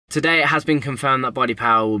Today it has been confirmed that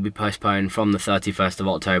BodyPower will be postponed from the 31st of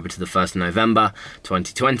October to the 1st of November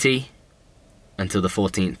 2020 until the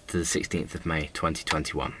 14th to the 16th of May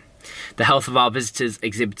 2021. The health of our visitors,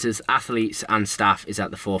 exhibitors, athletes and staff is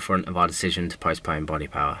at the forefront of our decision to postpone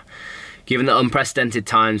BodyPower. Given the unprecedented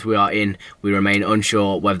times we are in, we remain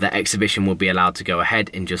unsure whether the exhibition will be allowed to go ahead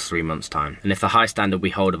in just 3 months' time, and if the high standard we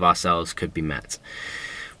hold of ourselves could be met.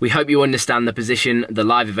 We hope you understand the position the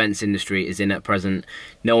live events industry is in at present.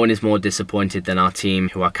 No one is more disappointed than our team,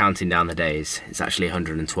 who are counting down the days. It's actually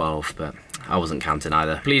 112, but I wasn't counting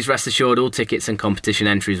either. Please rest assured all tickets and competition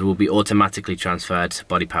entries will be automatically transferred to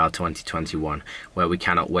BodyPower 2021, where we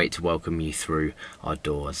cannot wait to welcome you through our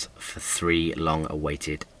doors for 3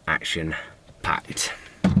 long-awaited action-packed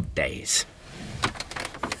days.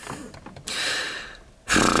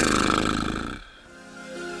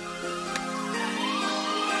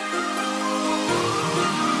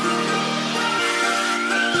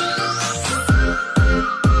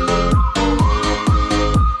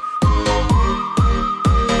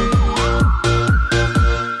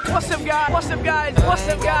 What's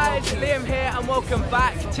up guys, Liam here and welcome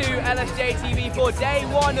back to LSJ TV for day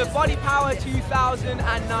 1 of BodyPower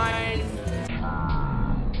 2009.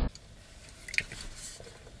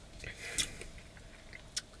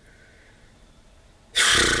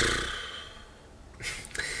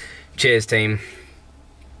 Cheers team.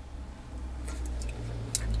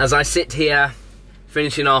 As I sit here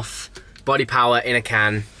finishing off BodyPower in a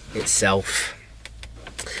can itself,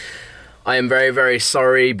 I am very, very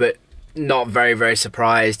sorry, but not very, very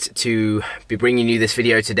surprised to be bringing you this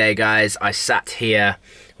video today, guys. I sat here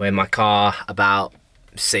in my car about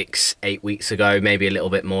 6-8 weeks ago, maybe a little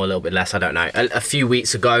bit more, a little bit less, I don't know, a few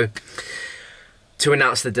weeks ago, to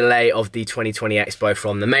announce the delay of the 2020 Expo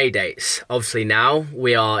from the May dates. Obviously now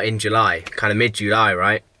we are in July, kind of mid-July,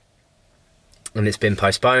 right? And it's been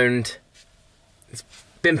postponed.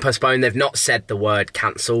 They've not said the word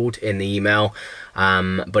cancelled in the email,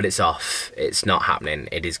 but it's off. It's not happening.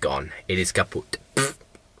 It is gone. It is kaput.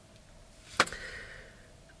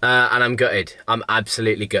 And I'm gutted. I'm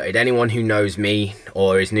absolutely gutted. Anyone who knows me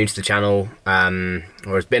or is new to the channel or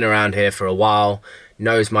has been around here for a while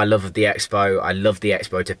knows my love of the Expo. I love the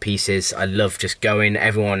Expo to pieces. I love just going.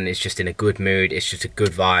 Everyone is just in a good mood. It's just a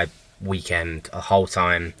good vibe weekend, a whole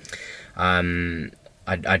time.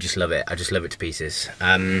 I just love it. I just love it to pieces.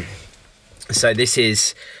 So this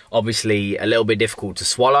is obviously a little bit difficult to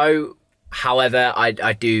swallow. However, I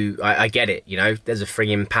get it. You know, there's a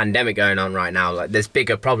frigging pandemic going on right now. Like, there's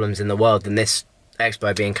bigger problems in the world than this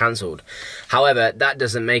Expo being cancelled. However, that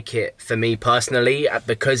doesn't make it, for me personally,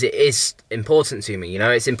 because it is important to me. You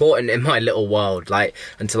know, it's important in my little world, like,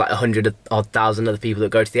 and to like 100,000 other people that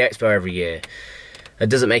go to the Expo every year. It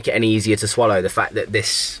doesn't make it any easier to swallow the fact that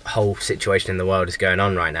this whole situation in the world is going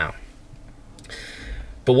on right now.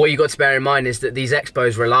 But what you've got to bear in mind is that these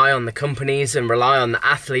expos rely on the companies and rely on the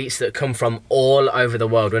athletes that come from all over the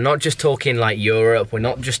world. We're not just talking like Europe, we're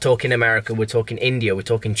not just talking America, we're talking India, we're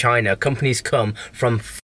talking China. Companies come from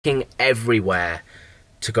fucking everywhere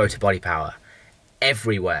to go to BodyPower.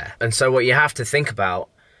 Everywhere. And so what you have to think about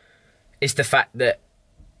is the fact that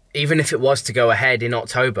even if it was to go ahead in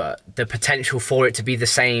October, the potential for it to be the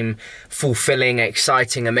same fulfilling,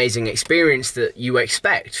 exciting, amazing experience that you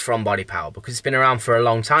expect from BodyPower, because it's been around for a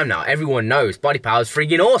long time now. Everyone knows BodyPower is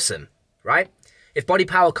freaking awesome, right? If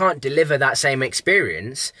BodyPower can't deliver that same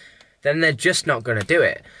experience, then they're just not going to do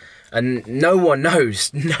it. And no one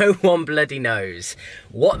knows, no one bloody knows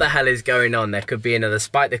what the hell is going on. There could be another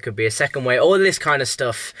spike, there could be a second wave, all this kind of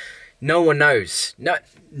stuff. No one knows.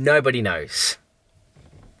 Nobody knows.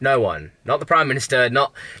 No one. Not the Prime Minister,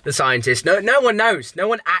 not the scientists. No one knows. No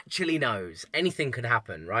one actually knows. Anything could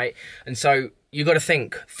happen, right? And so you got to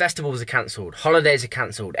think, festivals are cancelled, holidays are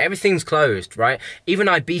cancelled, everything's closed, right? Even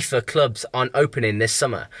Ibiza clubs aren't opening this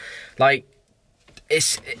summer. Like,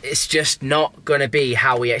 it's just not going to be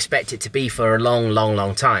how we expect it to be for a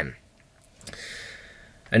long time.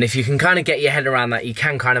 And if you can kind of get your head around that, you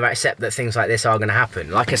can kind of accept that things like this are going to happen.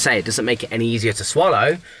 Like I say, it doesn't make it any easier to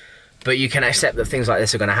swallow, but you can accept that things like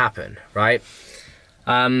this are going to happen, right?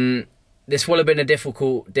 This will have been a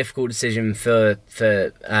difficult decision for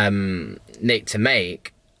Nick to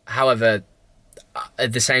make. However,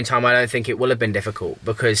 at the same time, I don't think it will have been difficult,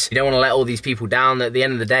 because you don't want to let all these people down. At the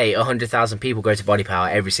end of the day, 100,000 people go to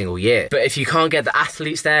BodyPower every single year. But if you can't get the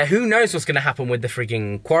athletes there, who knows what's going to happen with the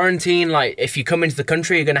frigging quarantine? Like, if you come into the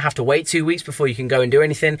country, you're going to have to wait 2 weeks before you can go and do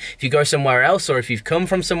anything. If you go somewhere else, or if you've come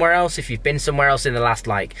from somewhere else, if you've been somewhere else in the last,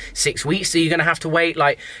 like, 6 weeks, so you're going to have to wait.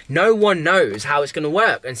 Like, no one knows how it's going to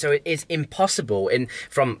work. And so it is impossible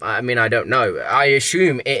I mean, I don't know. I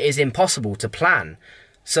assume it is impossible to plan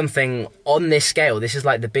something on this scale. This is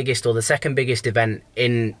like the biggest or the second biggest event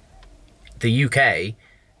in the UK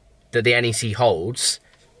that the NEC holds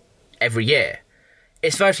every year.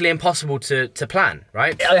 It's virtually impossible to plan,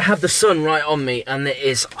 right? I have the sun right on me and it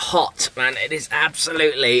is hot, man. It is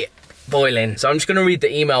absolutely boiling. So I'm just going to read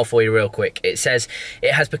the email for you real quick. It says,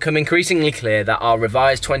 it has become increasingly clear that our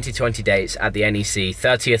revised 2020 dates at the NEC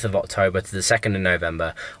 30th of October to the 2nd of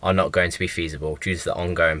November are not going to be feasible due to the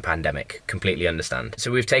ongoing pandemic. Completely understand.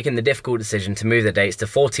 So we've taken the difficult decision to move the dates to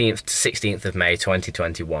 14th to 16th of May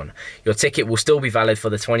 2021. Your ticket will still be valid for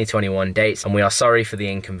the 2021 dates, and we are sorry for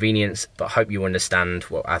the inconvenience, but hope you understand.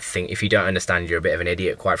 Well, I think if you don't understand, you're a bit of an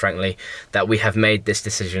idiot, quite frankly, that we have made this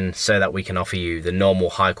decision so that we can offer you the normal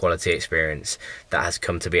high quality experience that has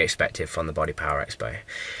come to be expected from the BODYPOWER Expo.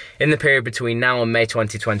 In the period between now and May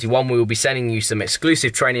 2021, we will be sending you some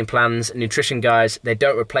exclusive training plans, nutrition guides. They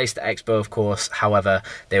don't replace the Expo, of course. However,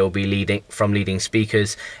 they will be leading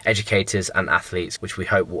speakers, educators and athletes, which we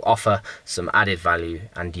hope will offer some added value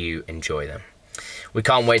and you enjoy them. We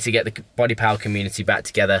can't wait to get the BodyPower community back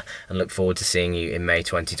together and look forward to seeing you in May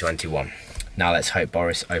 2021. Now let's hope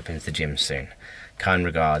Boris opens the gym soon. Kind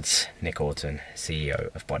regards, Nick Orton,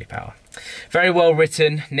 CEO of BodyPower. Very well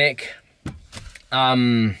written, Nick.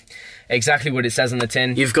 Exactly what it says on the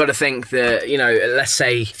tin. You've got to think that, you know, let's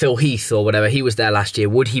say Phil Heath or whatever, he was there last year.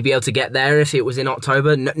 Would he be able to get there if it was in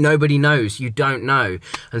October? Nobody knows. You don't know.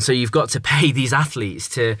 And so you've got to pay these athletes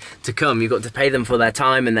to come. You've got to pay them for their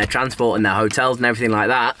time and their transport and their hotels and everything like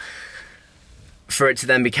that. For it to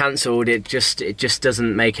then be cancelled, it just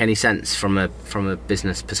doesn't make any sense from a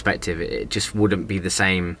business perspective. It just wouldn't be the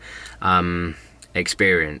same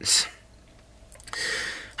experience.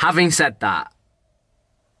 Having said that,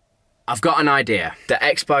 I've got an idea. The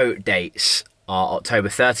Expo dates are October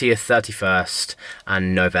 30th, 31st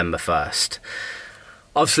and November 1st.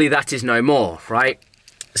 Obviously that is no more, right?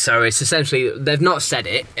 So it's essentially, they've not said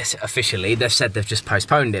it officially, they've said they've just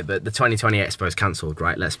postponed it, but the 2020 Expo is cancelled,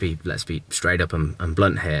 right? Let's be straight up and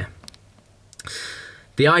blunt here.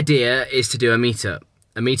 The idea is to do a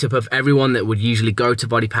meetup of everyone that would usually go to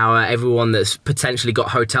BodyPower, everyone that's potentially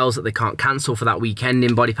got hotels that they can't cancel for that weekend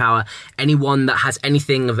in BodyPower, anyone that has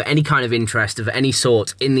anything of any kind of interest of any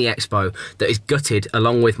sort in the Expo that is gutted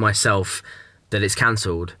along with myself that it's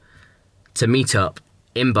cancelled, to meet up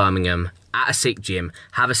in Birmingham at a sick gym,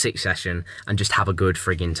 have a sick session and just have a good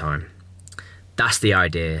frigging time. That's the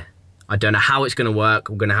idea. I don't know how it's going to work.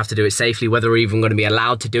 We're going to have to do it safely, whether we're even going to be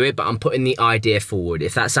allowed to do it, but I'm putting the idea forward.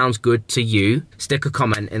 If that sounds good to you, stick a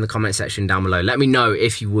comment in the comment section down below. Let me know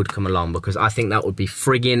if you would come along, because I think that would be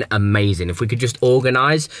friggin' amazing. If we could just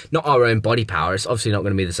organise, not our own BodyPower, it's obviously not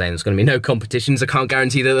going to be the same. There's going to be no competitions. I can't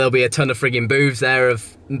guarantee that there'll be a ton of friggin' booths there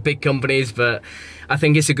of big companies, but I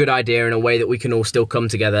think it's a good idea in a way that we can all still come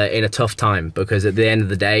together in a tough time, because at the end of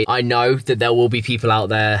the day, I know that there will be people out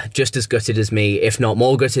there just as gutted as me, if not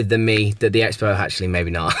more gutted than me, that the Expo, actually maybe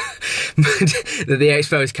not, that the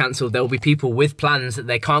Expo is cancelled. There will be people with plans that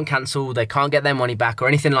they can't cancel, they can't get their money back or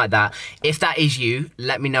anything like that. If that is you,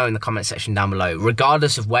 let me know in the comment section down below,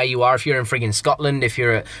 regardless of where you are. If you're in friggin' Scotland, if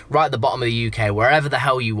you're right at the bottom of the UK, wherever the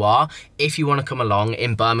hell you are, if you want to come along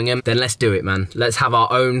in Birmingham, then let's do it, man. Let's have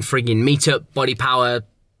our own friggin' meetup, BodyPower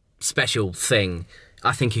special thing.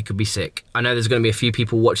 I think it could be sick. I know there's going to be a few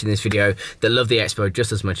people watching this video that love the Expo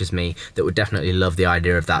just as much as me, that would definitely love the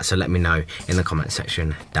idea of that, so let me know in the comment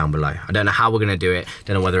section down below. I don't know how we're going to do it,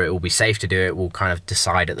 don't know whether it will be safe to do it, we'll kind of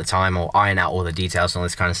decide at the time or iron out all the details and all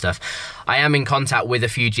this kind of stuff. I am in contact with a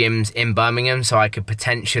few gyms in Birmingham, so I could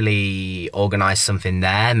potentially organise something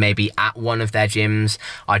there, maybe at one of their gyms.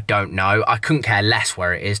 I don't know. I couldn't care less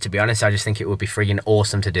where it is, to be honest. I just think it would be friggin'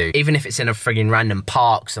 awesome to do. Even if it's in a friggin' random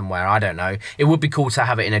park somewhere, I don't know. It would be cool to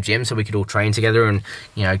have it in a gym so we could all train together and,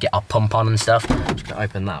 you know, get our pump on and stuff. I'm just gonna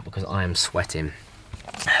open that because I am sweating.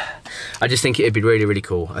 I just think it'd be really, really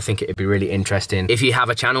cool. I think it'd be really interesting. If you have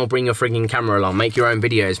a channel, bring your frigging camera along, make your own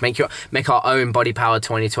videos, make our own BodyPower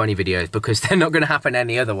 2020 videos, because they're not gonna happen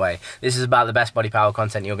any other way. This is about the best BodyPower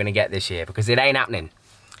content you're gonna get this year, because it ain't happening.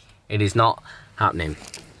 It is not happening.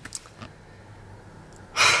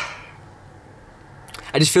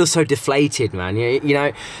 I just feel so deflated, man. You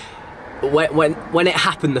know, when it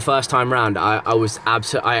happened the first time round, I was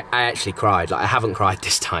absolutely, I actually cried. Like, I haven't cried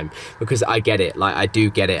this time, because I get it. Like, I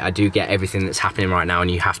do get it. I do get everything that's happening right now,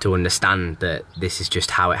 and you have to understand that this is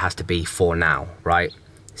just how it has to be for now, right?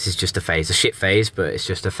 This is just a phase, a shit phase, but it's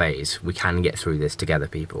just a phase. We can get through this together,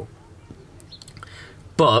 people.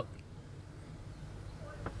 But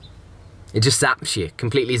it just zaps you,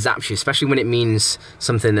 completely zaps you, especially when it means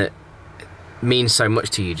something that means so much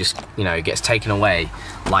to you just, you know, gets taken away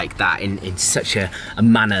like that in such a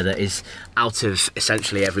manner that is out of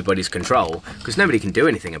essentially everybody's control, because nobody can do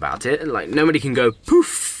anything about it. Like, nobody can go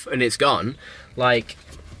poof and it's gone. Like,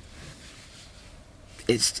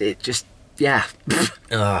 it just, yeah.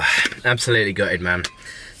 Oh, absolutely gutted, man.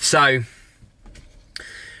 So,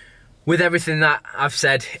 with everything that I've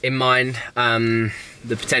said in mind, the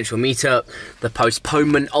potential meetup, the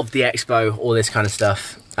postponement of the expo, all this kind of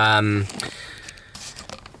stuff,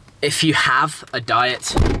 if you have a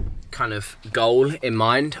diet kind of goal in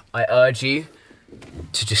mind, I urge you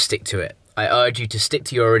to just stick to it. I urge you to stick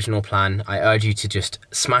to your original plan. I urge you to just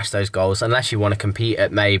smash those goals, unless you want to compete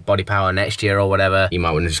at May BodyPower next year or whatever. You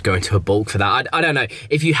might want to just go into a bulk for that. I don't know.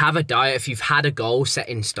 If you have a diet, if you've had a goal set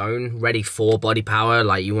in stone, ready for BodyPower,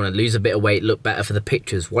 like you want to lose a bit of weight, look better for the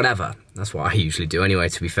pictures, whatever. That's what I usually do anyway,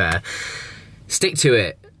 to be fair. Stick to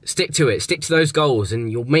it. Stick to it. Stick to those goals, and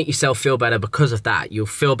you'll make yourself feel better because of that. You'll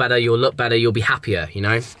feel better, you'll look better, you'll be happier, you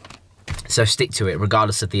know? So stick to it,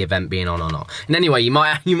 regardless of the event being on or not. And anyway, you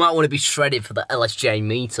might want to be shredded for the LSJ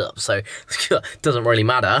meetup, so it doesn't really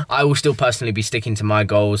matter. I will still personally be sticking to my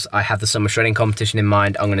goals. I have the summer shredding competition in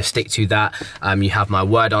mind. I'm going to stick to that. You have my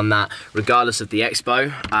word on that. Regardless of the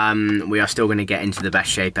expo, we are still going to get into the best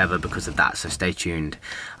shape ever because of that. So stay tuned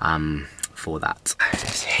for that.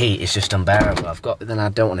 This heat is just unbearable. Then I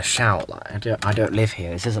don't want to shout. Like I don't live here.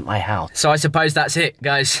 This isn't my house. So I suppose that's it,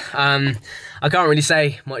 guys. I can't really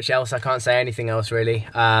say much else. I can't say anything else really.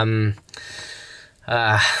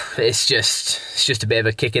 It's just a bit of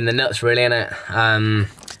a kick in the nuts, really, isn't it?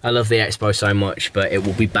 I love the expo so much, but it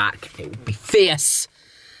will be back. It will be fierce.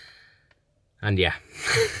 And yeah,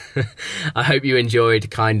 I hope you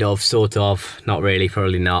enjoyed, kind of, sort of, not really,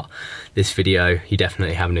 probably not, this video. You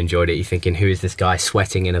definitely haven't enjoyed it. You're thinking, who is this guy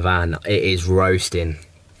sweating in a van? It is roasting.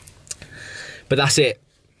 But that's it.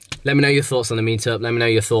 Let me know your thoughts on the meetup. Let me know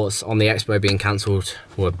your thoughts on the expo being cancelled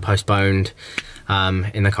or postponed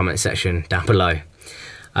in the comment section down below.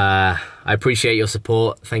 I appreciate your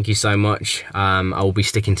support. Thank you so much. I will be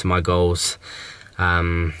sticking to my goals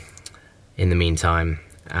in the meantime,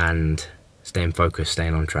 and staying focused,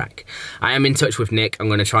 staying on track. I am in touch with Nick. I'm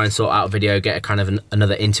going to try and sort out a video, get a kind of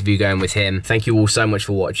another interview going with him. Thank you all so much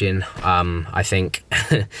for watching. I think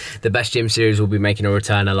the Best Gym series will be making a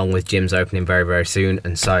return, along with gyms opening very, very soon.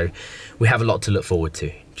 And so we have a lot to look forward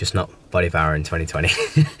to, just not BodyPower in 2020.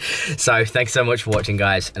 So thanks so much for watching,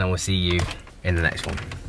 guys, and I will see you in the next one.